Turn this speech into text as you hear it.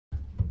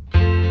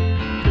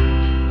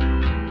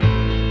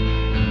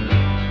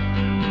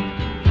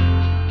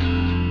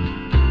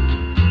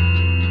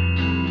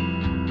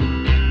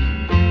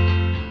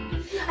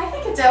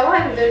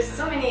there's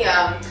so many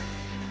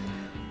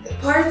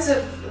parts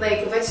of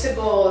like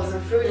vegetables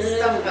and fruits and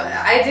stuff.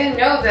 I didn't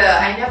know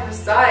that. I never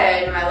saw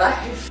it in my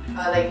life.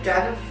 Like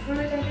dragon fruit,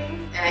 I think.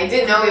 And I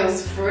didn't know it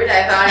was fruit.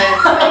 I thought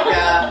it's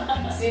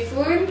like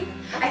seafood.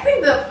 I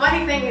think the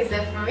funny thing is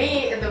that for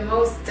me, the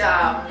most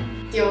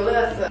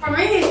for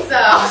me it's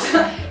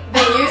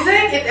the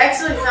music. It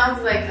actually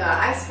sounds like an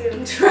ice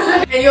cream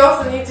truck. And you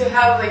also need to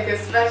have like a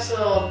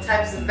special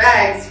types of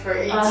bags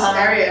for each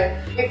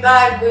area. We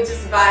thought we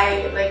just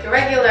buy like a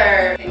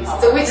regular,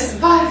 so we just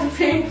bought the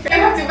pink. I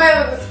have to buy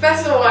like the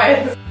special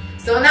ones.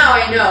 So now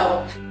I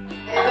know.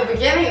 At the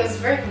beginning it was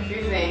very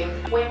confusing.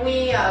 When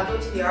we go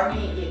to the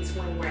army, it's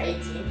when we're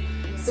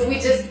 18. So we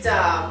just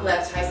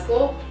left high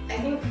school. I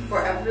think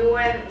for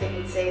everyone, they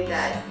would say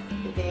that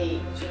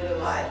they matured a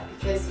lot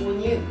because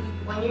when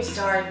you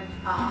start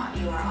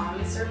your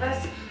army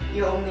service,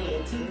 you're only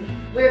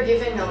 18. We're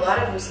given a lot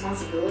of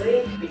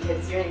responsibility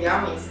because you're in the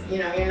army. You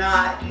know, you're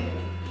not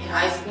in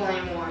high school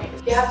anymore.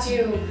 You have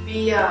to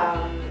be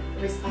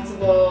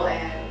responsible,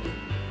 and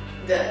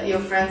your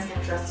friends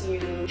can trust you.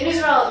 In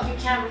Israel, you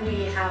can't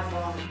really have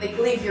like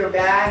leave your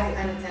bag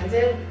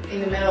unattended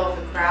in the middle of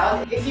the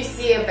crowd. If you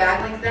see a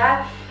bag like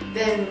that,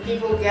 then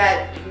people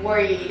get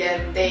worried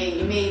and they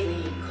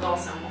immediately call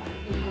someone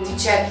to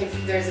check if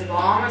there's a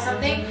bomb or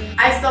something.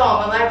 I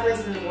saw a lot of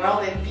places in the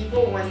world that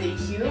people, when they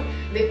queue,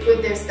 they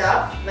put their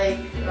stuff like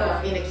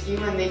in a queue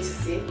and they just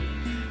sit.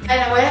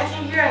 And when I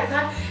came here, I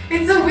thought,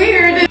 it's so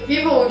weird.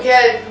 People would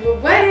get,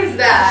 what is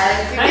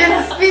that? You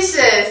get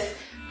suspicious.